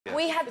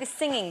we had this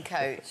singing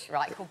coach,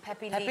 right, called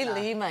Pepe Lima. Pepe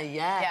Lima,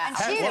 yeah. And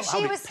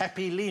she was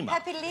Pepe Lima.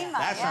 Pepe Lima.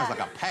 That sounds like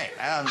a pet.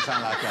 That doesn't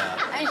sound like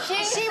a. And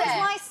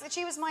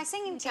she was my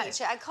singing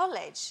teacher at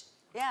college.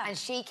 Yeah. And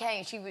she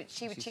came. She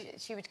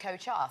would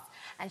coach us,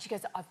 and she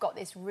goes, "I've got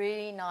this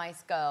really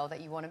nice girl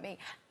that you want to meet."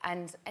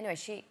 And anyway,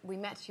 we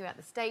met you at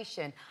the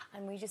station,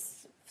 and we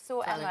just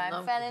saw Emma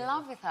and fell in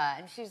love with her,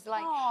 and she was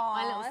like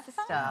my little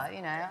sister,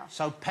 you know.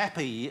 So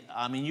Pepe,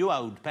 I mean, you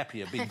owed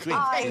Pepe a big drink.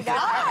 I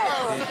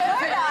know.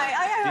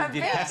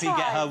 Did Pepe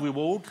get her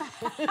reward?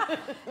 Probably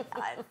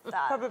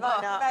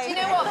not. Do you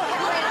know what?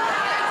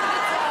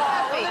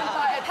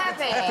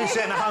 Pepe. Pepe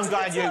sitting at home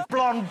going, "You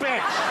blonde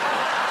bitch."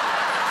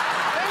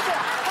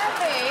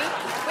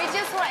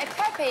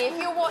 Pepe, if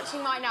you're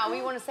watching right now,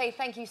 we want to say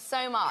thank you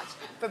so much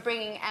for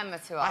bringing Emma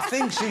to us. I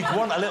think she'd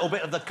want a little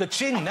bit of the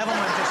ka-ching, never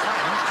mind just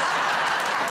that.